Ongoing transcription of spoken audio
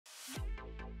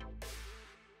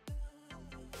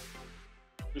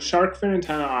The shark fin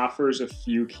antenna offers a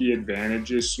few key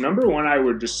advantages. So number one, I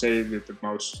would just say that the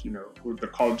most, the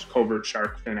called covert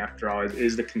shark fin after all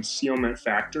is the concealment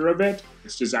factor of it.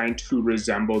 It's designed to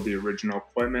resemble the original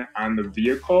equipment on the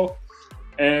vehicle.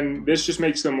 And this just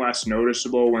makes them less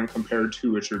noticeable when compared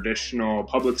to a traditional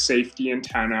public safety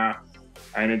antenna.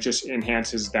 And it just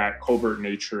enhances that covert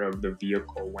nature of the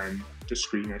vehicle when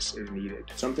discreetness is needed.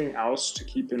 Something else to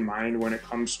keep in mind when it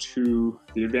comes to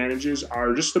the advantages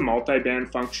are just the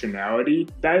multi-band functionality.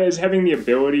 That is having the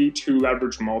ability to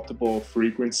leverage multiple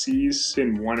frequencies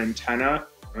in one antenna.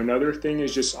 Another thing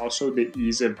is just also the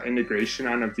ease of integration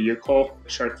on a vehicle.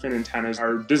 Shark fin antennas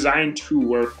are designed to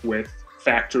work with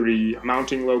factory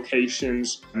mounting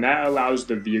locations, and that allows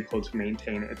the vehicle to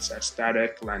maintain its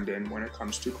aesthetic lend-in when it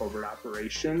comes to covert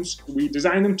operations. We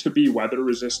design them to be weather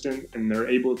resistant, and they're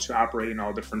able to operate in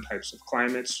all different types of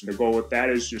climates. The goal with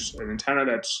that is just an antenna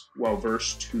that's well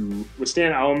versed to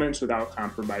withstand elements without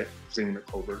compromising the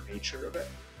covert nature of it.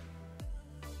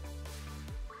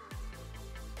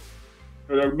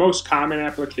 The most common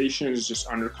application is just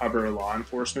undercover law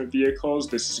enforcement vehicles.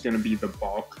 This is going to be the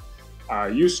bulk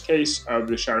use case of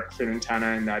the shark fin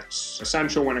antenna, and that's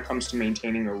essential when it comes to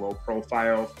maintaining a low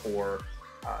profile for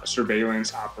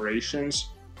surveillance operations.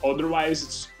 Otherwise,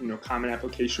 it's common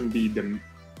application would be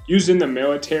used in the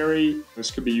military.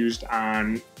 This could be used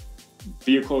on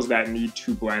vehicles that need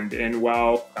to blend in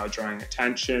well without drawing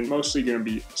attention. Mostly going to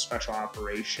be a special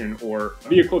operation or a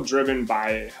vehicle driven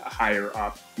by a higher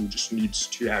up who just needs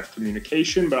to have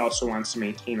communication but also wants to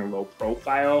maintain a low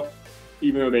profile,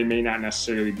 even though they may not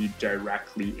necessarily be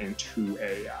directly into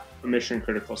a mission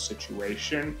critical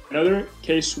situation. Another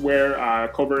case where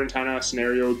covert antenna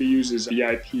scenario would be used is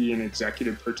VIP and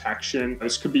executive protection.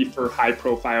 This could be for high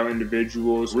profile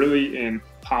individuals, really in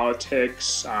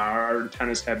politics. Our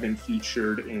antennas have been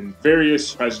featured in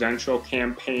various presidential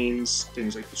campaigns,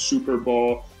 things like the Super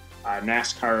Bowl,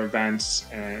 NASCAR events,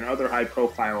 and other high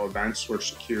profile events where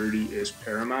security is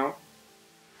paramount.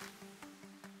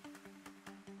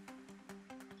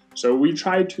 So we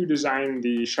tried to design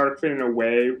the shark fin in a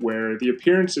way where the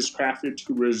appearance is crafted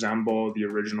to resemble the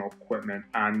original equipment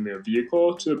on the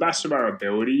vehicle to the best of our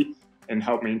ability and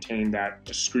help maintain that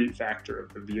discrete factor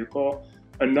of the vehicle.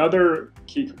 Another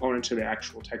key component to the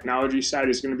actual technology side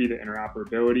is going to be the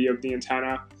interoperability of the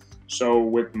antenna. So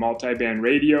with multi-band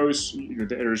radios,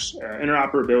 there's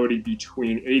interoperability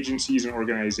between agencies and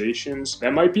organizations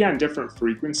that might be on different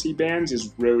frequency bands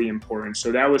is really important.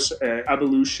 So that was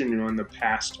evolution, in the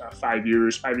past 5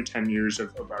 to 10 years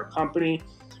of our company,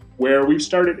 where we've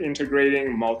started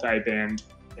integrating multi-band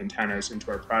antennas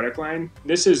into our product line.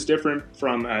 This is different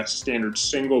from a standard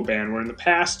single band, where in the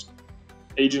past,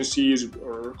 agencies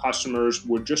or customers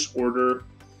would just order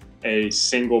a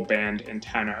single band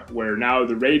antenna, where now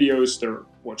the radios, they're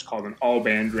what's called an all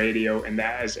band radio, and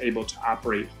that is able to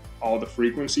operate all the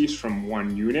frequencies from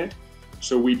one unit.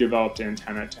 So we developed an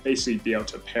antenna to basically be able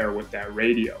to pair with that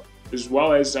radio, as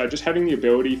well as just having the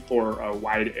ability for a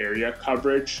wide area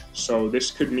coverage. So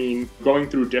this could mean going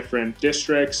through different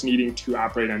districts, needing to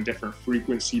operate on different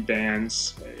frequency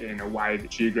bands in a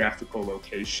wide geographical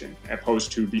location,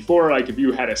 opposed to before, like if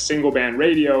you had a single band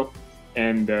radio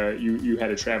and you had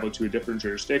to travel to a different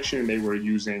jurisdiction, they were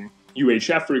using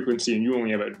UHF frequency and you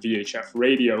only have a VHF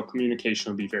radio,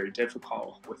 communication will be very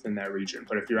difficult within that region.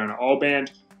 But if you're on an all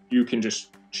band, you can just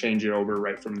change it over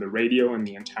right from the radio and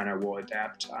the antenna will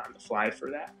adapt on the fly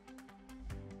for that.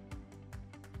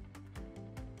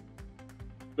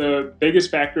 The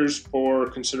biggest factors for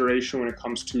consideration when it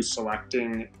comes to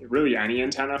selecting really any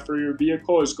antenna for your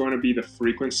vehicle is going to be the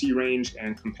frequency range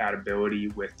and compatibility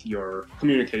with your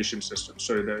communication system.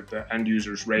 So the end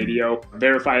user's radio.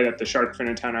 Verify that the shark fin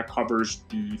antenna covers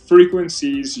the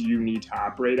frequencies you need to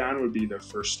operate on would be the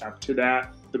first step to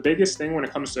that. The biggest thing when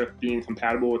it comes to being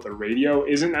compatible with a radio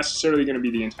isn't necessarily going to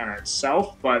be the antenna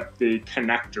itself, but the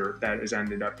connector that is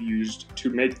ended up used to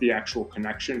make the actual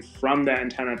connection from the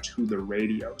antenna to the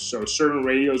radio. So certain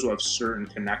radios will have certain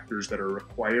connectors that are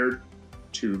required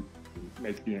to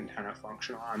make the antenna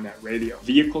functional on that radio.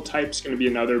 Vehicle type is going to be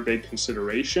another big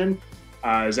consideration.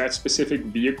 Does that specific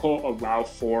vehicle allow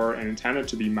for an antenna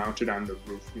to be mounted on the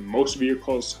roof? Most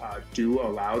vehicles do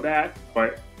allow that,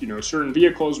 but certain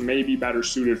vehicles may be better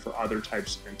suited for other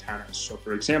types of antennas. So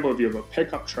for example, if you have a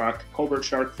pickup truck, covert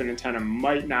shark fin antenna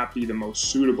might not be the most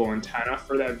suitable antenna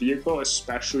for that vehicle,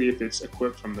 especially if it's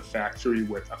equipped from the factory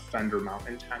with a fender mount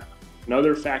antenna.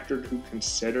 Another factor to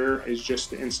consider is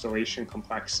just the installation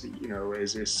complexity.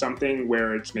 Is something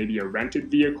where it's maybe a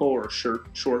rented vehicle or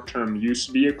short-term use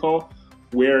vehicle,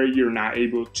 where you're not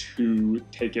able to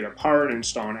take it apart and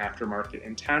install an aftermarket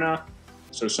antenna.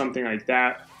 So something like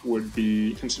that would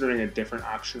be considering a different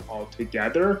option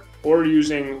altogether, or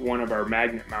using one of our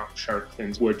magnet mount shark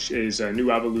fins, which is a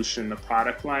new evolution in the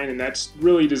product line, and that's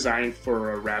really designed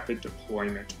for a rapid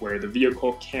deployment where the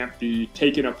vehicle can't be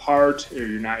taken apart, or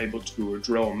you're not able to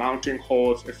drill a mounting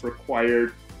hole if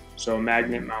required. So a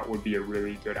magnet mount would be a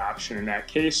really good option in that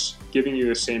case, giving you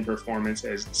the same performance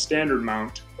as the standard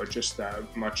mount, but just a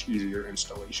much easier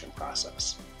installation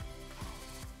process.